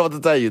know what to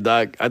tell you,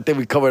 dog. I think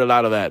we covered a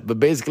lot of that. But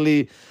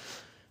basically,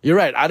 you're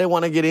right. I didn't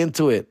want to get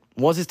into it.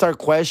 Once you start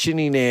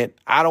questioning it,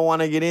 I don't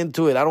want to get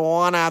into it. I don't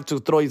want to have to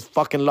throw these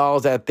fucking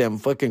laws at them.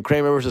 Fucking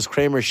Kramer versus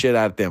Kramer shit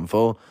at them,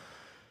 fool.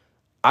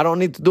 I don't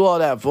need to do all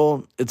that,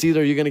 fool. It's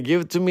either you're going to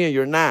give it to me or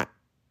you're not.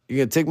 You're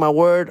going to take my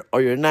word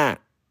or you're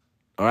not.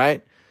 All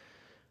right?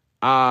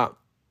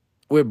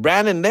 With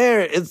Brandon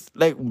there, it's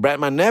like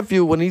my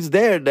nephew, when he's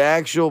there, the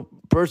actual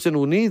person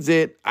who needs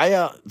it,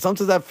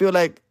 sometimes I feel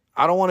like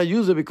I don't want to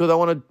use it because I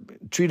want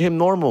to treat him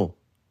normal,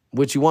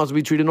 which he wants to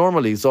be treated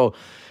normally. So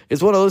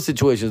it's one of those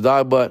situations,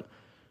 dog. But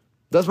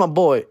that's my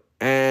boy.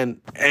 And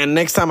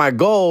next time I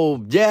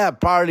go, yeah,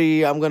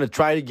 probably I'm going to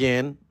try it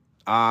again.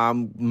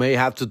 May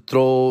have to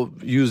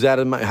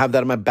have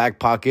that in my back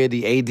pocket,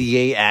 the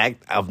ADA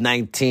Act of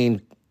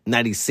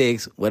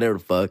 1996, whatever the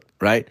fuck,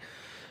 right?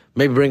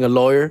 Maybe bring a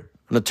lawyer,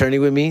 an attorney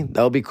with me.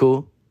 That would be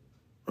cool,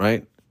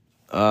 right?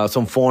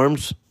 Some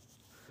forms.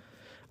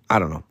 I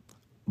don't know.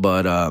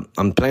 But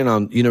I'm planning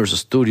on Universal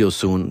Studios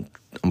soon.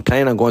 I'm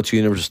planning on going to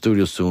Universal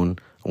Studios soon.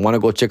 I want to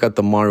go check out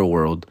the Mario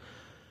World.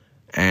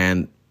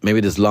 And maybe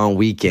this long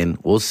weekend,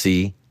 we'll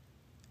see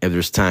if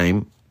there's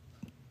time.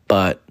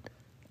 But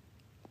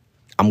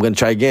I'm going to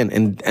try again.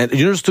 And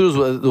Universal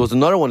Studios was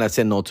another one that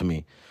said no to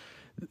me.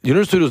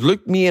 Universal Studios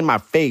looked me in my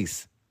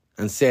face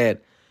and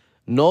said,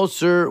 no,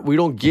 sir, we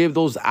don't give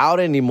those out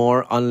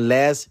anymore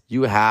unless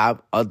you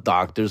have a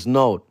doctor's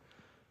note.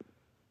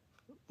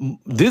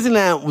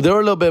 Disneyland, they were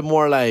a little bit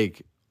more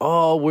like,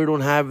 oh, we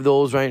don't have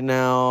those right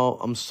now.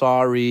 I'm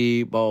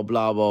sorry, blah,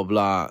 blah, blah,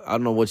 blah. I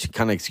don't know what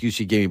kind of excuse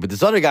she gave me. But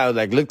this other guy was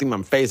like, looked in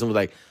my face and was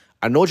like,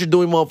 I know what you're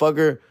doing,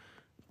 motherfucker.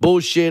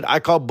 Bullshit. I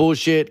call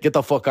bullshit. Get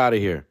the fuck out of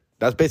here.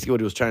 That's basically what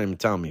he was trying to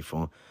tell me,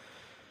 fool.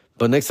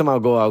 But next time I'll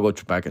go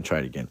back and try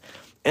it again.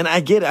 And I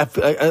get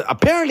it.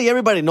 Apparently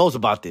everybody knows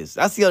about this.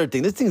 That's the other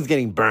thing. This thing's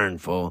getting burned,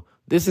 fool.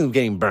 This thing's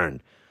getting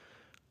burned.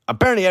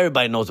 Apparently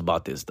everybody knows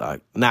about this,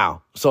 dog.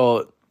 Now,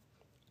 so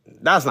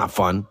that's not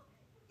fun.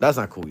 That's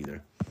not cool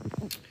either.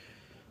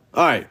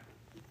 All right.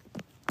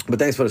 But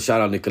thanks for the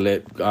shout out,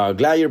 Nicolette.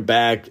 Glad you're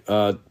back.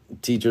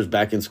 Teachers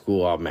back in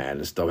school. Oh, man.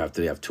 And stuff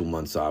after they have 2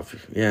 months off.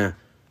 Yeah.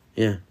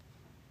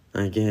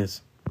 I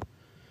guess.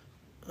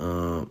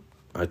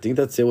 I think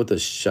that's it with the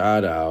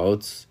shout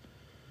outs.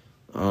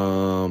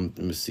 Let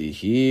me see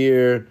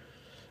here.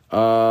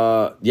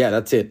 Yeah,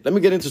 that's it. Let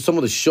me get into some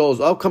of the shows,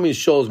 upcoming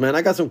shows, man.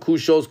 I got some cool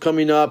shows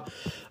coming up.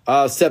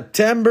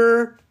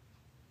 September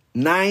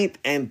 9th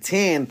and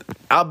 10th,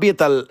 I'll be at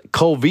the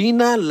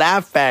Covina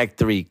Laugh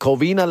Factory.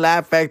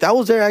 I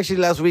was there actually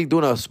last week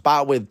doing a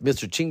spot with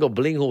Mr. Chingo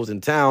Bling, who was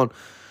in town.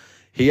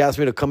 He asked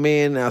me to come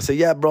in, and I said,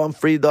 yeah, bro, I'm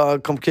free,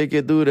 dog. Come kick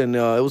it, dude. And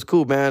it was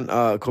cool, man.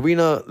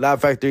 Covina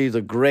Laugh Factory is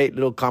a great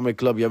little comedy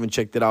club. You haven't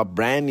checked it out.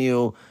 Brand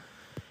new.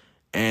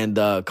 And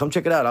come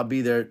check it out. I'll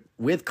be there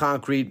with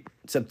Concrete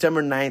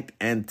September 9th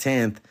and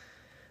 10th.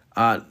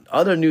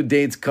 Other new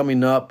dates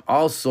coming up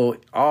also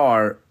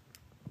are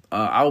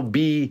I'll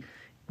be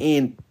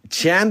in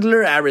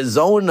Chandler,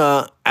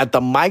 Arizona at the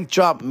Mic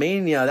Drop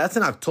Mania. That's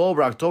in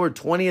October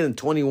 20th and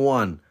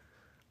 21.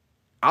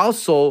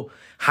 Also,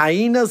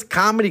 Hyenas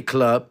Comedy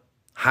Club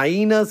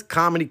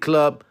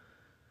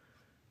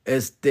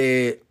is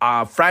the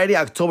Friday,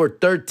 October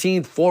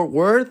 13th, Fort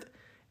Worth.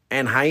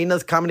 And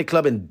Hyenas Comedy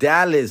Club in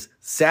Dallas,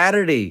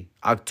 Saturday,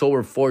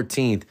 October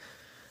 14th.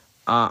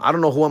 I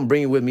don't know who I'm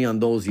bringing with me on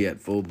those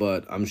yet, fool,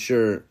 but I'm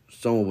sure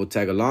someone will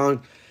tag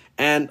along.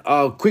 And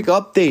quick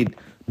update.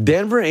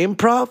 Denver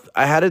Improv,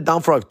 I had it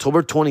down for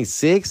October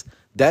 26th.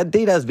 That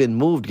date has been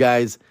moved,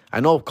 guys.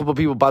 I know a couple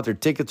people bought their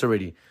tickets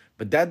already.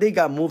 But that date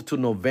got moved to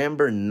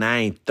November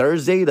 9th.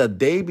 Thursday, the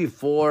day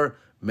before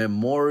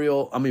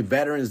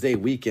Veterans Day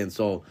weekend.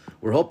 So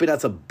we're hoping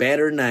that's a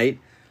better night.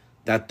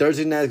 That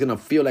Thursday night is going to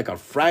feel like a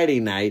Friday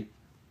night,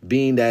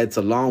 being that it's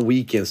a long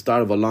weekend,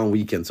 start of a long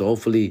weekend. So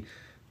hopefully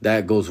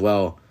that goes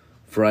well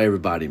for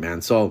everybody,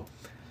 man. So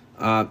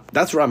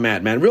that's where I'm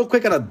at, man. Real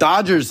quick on the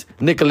Dodgers,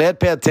 Nicolette,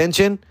 pay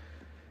attention.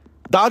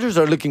 Dodgers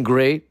are looking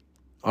great.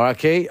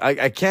 Okay,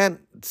 I can't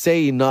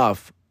say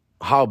enough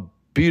how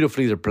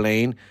beautifully they're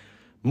playing.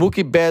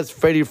 Mookie Betts,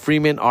 Freddie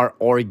Freeman are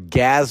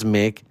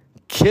orgasmic,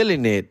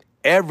 killing it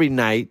every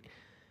night.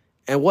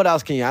 And what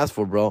else can you ask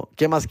for, bro?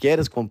 ¿Qué más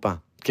quieres,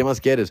 compa? ¿Qué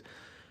más quieres?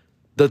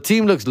 The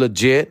team looks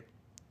legit,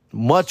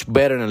 much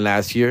better than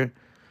last year.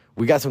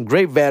 We got some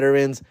great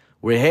veterans.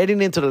 We're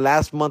heading into the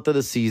last month of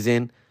the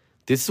season.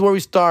 This is where we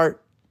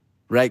start,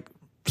 right?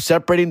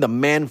 Separating the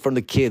men from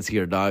the kids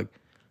here, dog.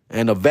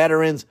 And the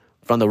veterans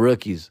from the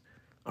rookies.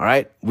 All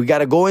right? We got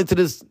to go into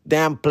this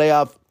damn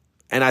playoff.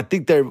 And I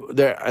think they're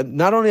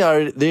not only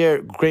are they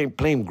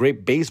playing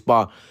great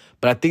baseball,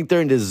 but I think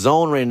they're in this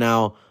zone right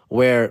now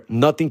where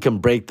nothing can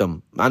break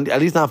them. At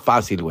least not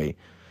fácil way.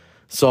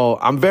 So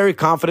I'm very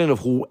confident of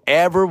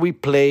whoever we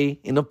play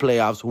in the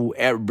playoffs,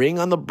 whoever, bring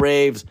on the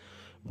Braves,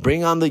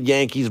 bring on the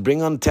Yankees,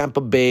 bring on Tampa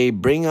Bay,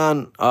 bring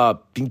on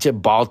pinche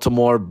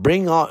Baltimore,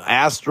 bring on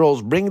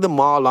Astros, bring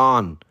them all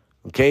on,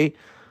 okay?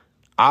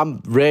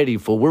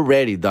 We're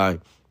ready,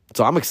 dog.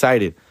 So I'm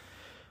excited.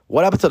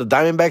 What happened to the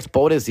Diamondbacks?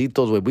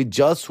 Pobrecitos, we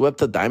just swept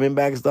the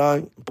Diamondbacks,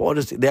 dog.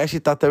 They actually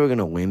thought they were going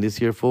to win this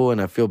year, fool,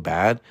 and I feel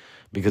bad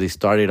because they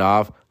started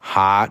off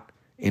hot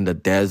in the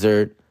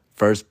desert,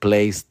 first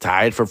place,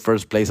 tied for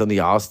first place on the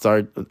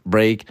All-Star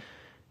break,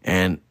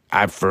 and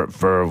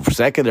for a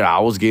second there, I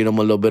was giving them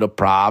a little bit of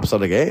props. I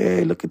was like,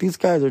 hey, look at these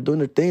guys. They're doing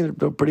their thing.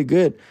 They're pretty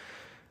good.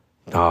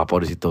 Oh,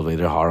 pobrecitos, güey.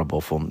 They're horrible,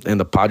 fool. And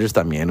the Padres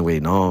también,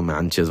 güey. No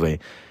manches, güey.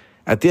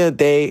 At the end of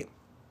the day,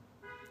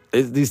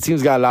 these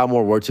teams got a lot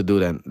more work to do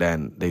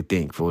than they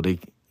think, fool.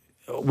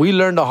 We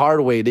learned the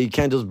hard way that you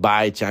can't just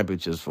buy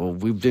championships, fool.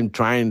 We've been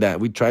trying that.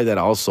 We tried that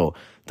also.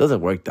 It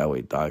doesn't work that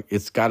way, dog.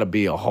 It's got to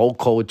be a whole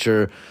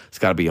culture. It's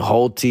got to be a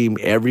whole team,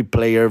 every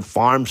player,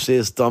 farm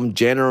system,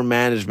 general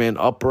management,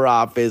 upper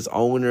office,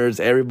 owners,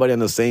 everybody on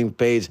the same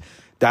page.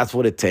 That's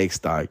what it takes,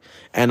 dog.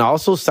 And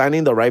also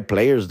signing the right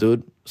players,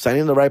 dude.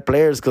 Signing the right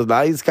players, because a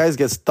lot of these guys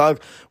get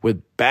stuck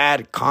with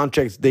bad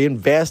contracts. They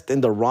invest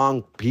in the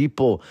wrong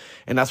people.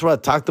 And that's what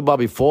I talked about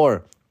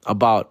before,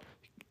 about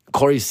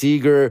Corey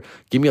Seager,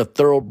 give me a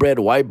thoroughbred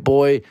white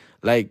boy.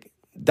 Like,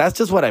 that's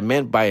just what I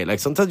meant by it. Like,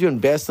 sometimes you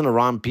invest in the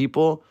wrong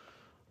people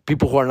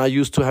who are not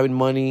used to having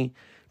money,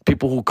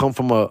 people who come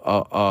from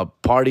a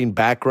partying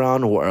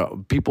background, or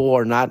people who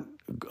are not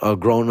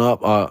grown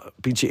up,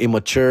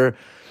 immature,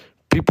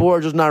 people who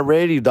are just not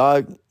ready,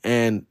 dog.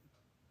 And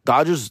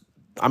Dodgers,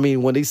 I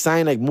mean, when they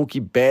sign like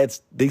Mookie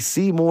Betts, they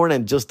see more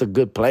than just a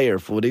good player,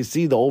 fool. They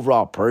see the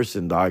overall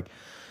person, dog.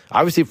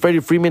 Obviously, Freddie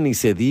Freeman, ni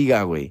se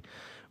diga, güey.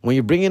 When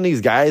you bring in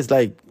these guys,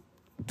 like,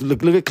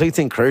 look at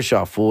Clayton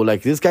Kershaw, fool.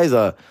 Like, this guy's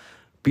a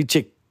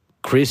pinche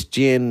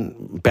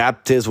Christian,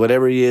 Baptist,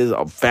 whatever he is,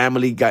 a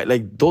family guy.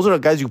 Like, those are the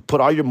guys you put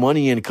all your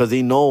money in because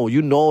you know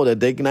that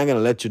they're not going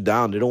to let you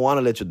down. They don't want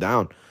to let you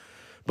down.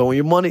 But when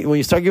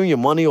you start giving your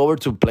money over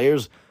to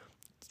players,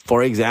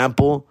 for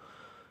example,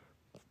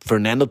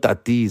 Fernando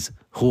Tatis,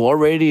 who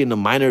already in the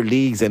minor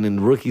leagues and in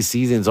rookie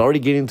seasons already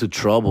getting into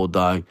trouble,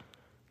 dog.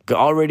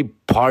 Already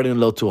partying a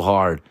little too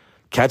hard.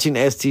 Catching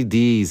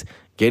STDs.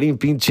 Getting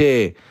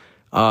pinche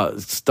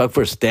stuck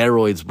for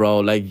steroids, bro.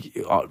 Like,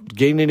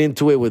 getting it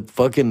into it with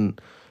fucking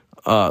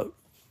pinche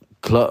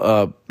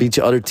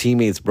other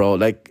teammates, bro.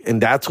 Like,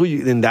 and that's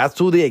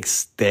who they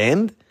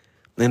extend.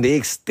 And they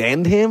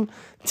extend him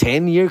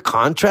 10-year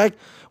contract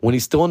when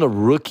he's still on a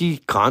rookie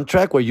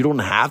contract where you don't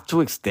have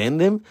to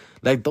extend him.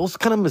 Like, those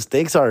kind of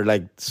mistakes are,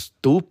 like,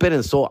 stupid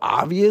and so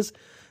obvious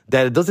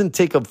that it doesn't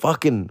take a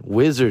fucking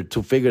wizard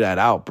to figure that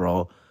out,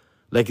 bro.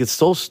 Like, it's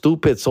so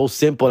stupid, so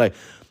simple. Like,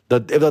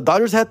 if the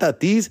Dodgers had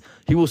Tatis,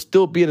 he will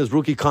still be in his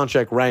rookie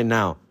contract right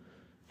now.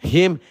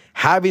 Him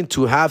having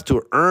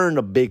to earn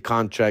a big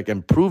contract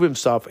and prove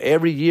himself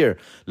every year.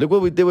 Look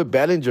what we did with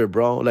Bellinger,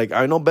 bro. Like,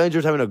 I know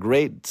Bellinger's having a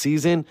great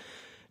season,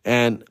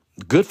 and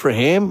good for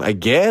him, I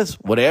guess,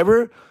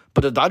 whatever.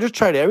 But the Dodgers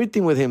tried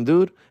everything with him,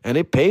 dude. And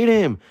they paid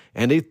him.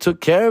 And they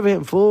took care of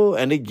him, fool.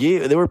 And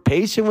they were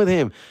patient with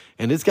him.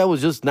 And this guy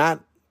was just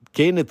not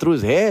getting it through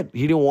his head.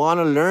 He didn't want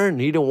to learn.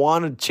 He didn't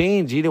want to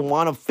change. He didn't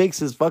want to fix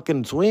his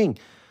fucking swing.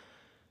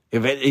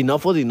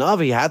 Enough was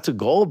enough. He had to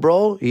go,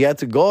 bro. He had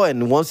to go.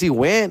 And once he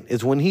went,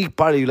 it's when he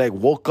probably like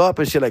woke up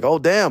and shit like, oh,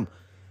 damn.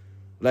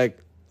 Like,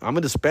 I'm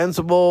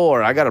indispensable,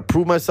 or I got to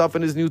prove myself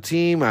in this new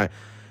team.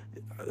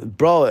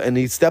 Bro, and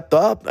he stepped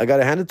up. I got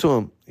to hand it to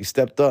him. He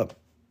stepped up.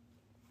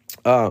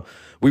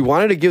 We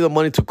wanted to give the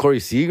money to Corey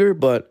Seager,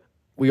 but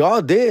we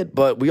all did.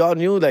 But we all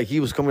knew that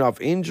he was coming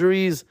off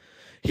injuries.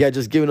 He had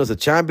just given us a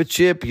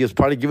championship. He was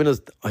probably giving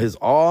us his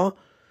all.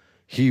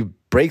 He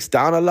breaks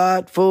down a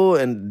lot, fool,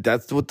 and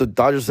that's what the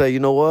Dodgers say, you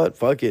know what?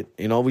 Fuck it.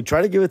 You know, we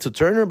tried to give it to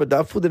Turner, but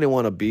that fool didn't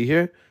want to be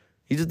here.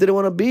 He just didn't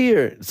want to be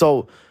here.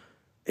 So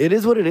it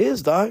is what it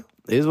is, dog.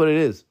 It is what it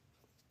is.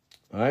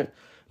 All right?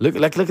 Look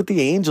at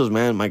the Angels,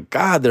 man. My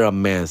God, they're a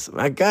mess.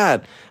 My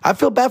God. I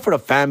feel bad for the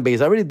fan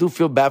base. I really do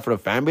feel bad for the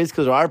fan base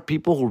because there are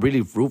people who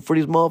really root for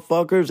these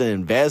motherfuckers and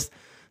invest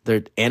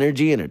their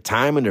energy and their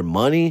time and their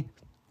money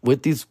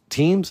with these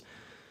teams.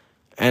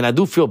 And I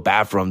do feel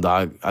bad for them,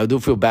 dog. I do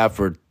feel bad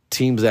for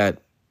teams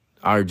that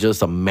are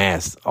just a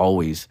mess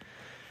always.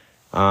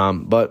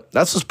 But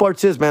that's what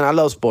sports is, man. I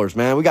love sports,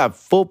 man. We got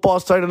football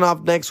starting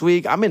off next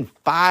week. I'm in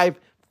 5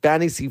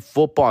 fantasy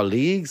football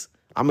leagues.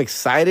 I'm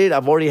excited.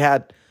 I've already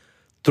had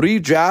 3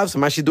 drafts.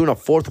 I'm actually doing a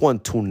 4th one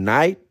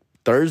tonight,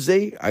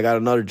 Thursday. I got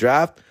another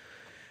draft.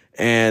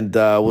 And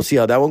we'll see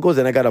how that one goes.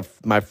 And I got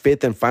my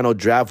 5th and final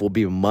draft will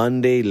be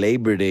Monday,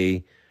 Labor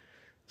Day.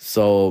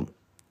 So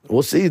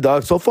we'll see,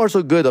 dog. So far,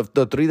 so good. Of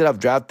the 3 that I've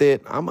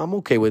drafted, I'm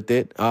okay with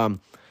it.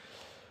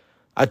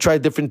 I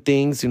tried different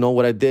things. You know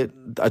what I did?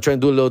 I try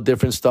and do a little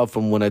different stuff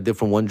from when I did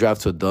from one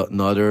draft to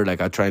another.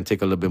 Like I try and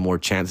take a little bit more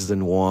chances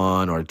in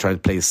one, or try to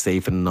play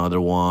safe in another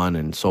one,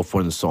 and so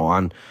forth and so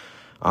on.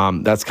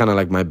 That's kind of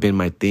like been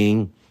my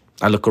thing.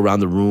 I look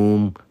around the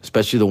room,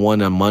 especially the one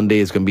on Monday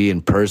is going to be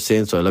in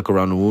person. So I look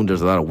around the room.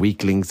 There's a lot of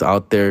weaklings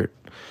out there.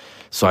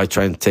 So I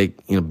try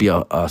and be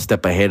a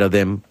step ahead of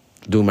them,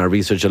 do my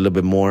research a little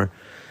bit more.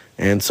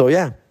 And so,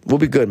 yeah, we'll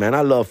be good, man.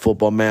 I love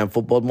football, man.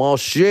 Football, mall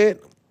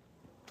shit.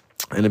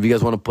 And if you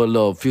guys want to put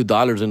a few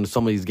dollars into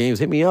some of these games,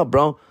 hit me up,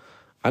 bro.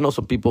 I know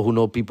some people who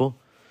know people.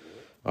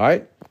 All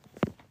right.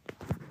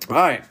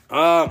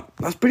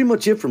 That's pretty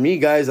much it for me,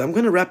 guys. I'm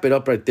going to wrap it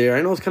up right there.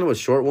 I know it's kind of a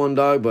short one,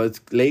 dog, but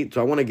it's late,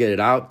 so I want to get it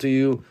out to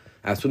you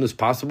as soon as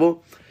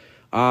possible.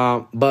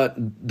 But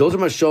those are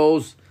my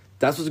shows.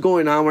 That's what's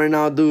going on right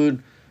now,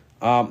 dude.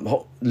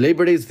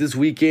 Labor Day's this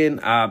weekend.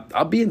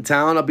 I'll be in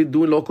town. I'll be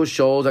doing local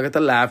shows. I got the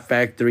Laugh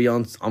Factory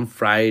on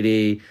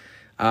Friday.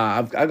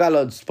 I got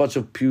a bunch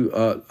of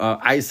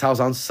Ice House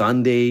on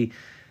Sunday.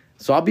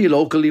 So I'll be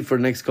locally for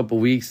the next couple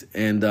of weeks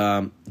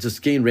and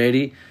just getting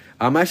ready.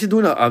 I'm actually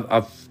doing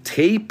a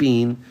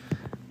taping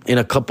in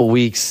a couple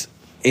weeks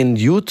in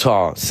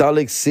Utah, Salt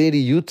Lake City,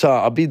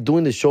 Utah. I'll be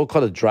doing this show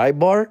called A Dry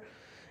Bar.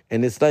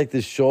 And it's like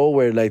this show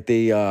where like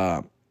they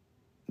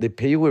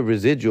pay you with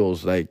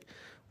residuals. Like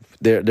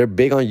they're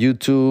big on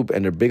YouTube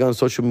and they're big on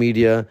social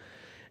media.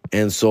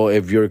 And so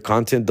if your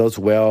content does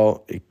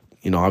well,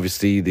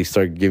 obviously they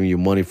start giving you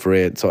money for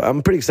it. So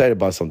I'm pretty excited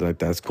about something like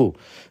that. It's cool.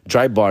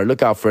 Dry Bar,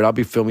 look out for it. I'll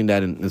be filming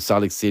that in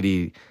Salt Lake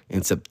City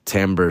in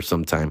September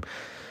sometime.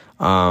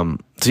 So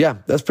yeah,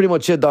 that's pretty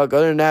much it, dog.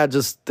 Other than that,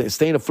 just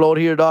staying afloat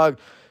here, dog.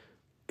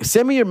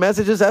 Send me your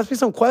messages. Ask me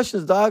some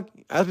questions, dog.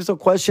 Ask me some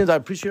questions. I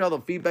appreciate all the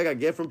feedback I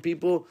get from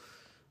people.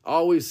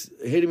 Always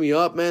hitting me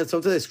up, man.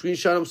 Sometimes I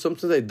screenshot them.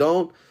 Sometimes I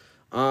don't.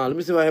 Let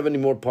me see if I have any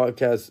more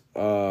podcast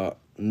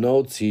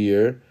notes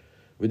here.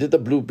 We did the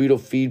Blue Beetle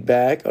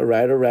feedback. All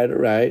right.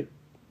 I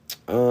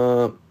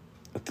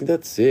think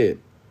that's it.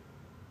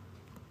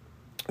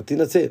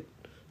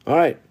 All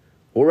right.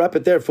 We'll wrap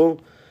it there,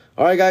 fool.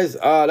 All right, guys.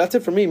 That's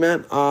it for me,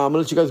 man. I'm going to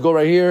let you guys go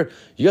right here.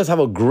 You guys have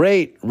a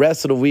great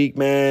rest of the week,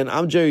 man.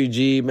 I'm Jerry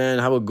G, man.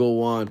 Have a good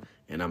one.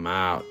 And I'm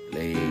out.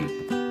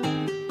 Late.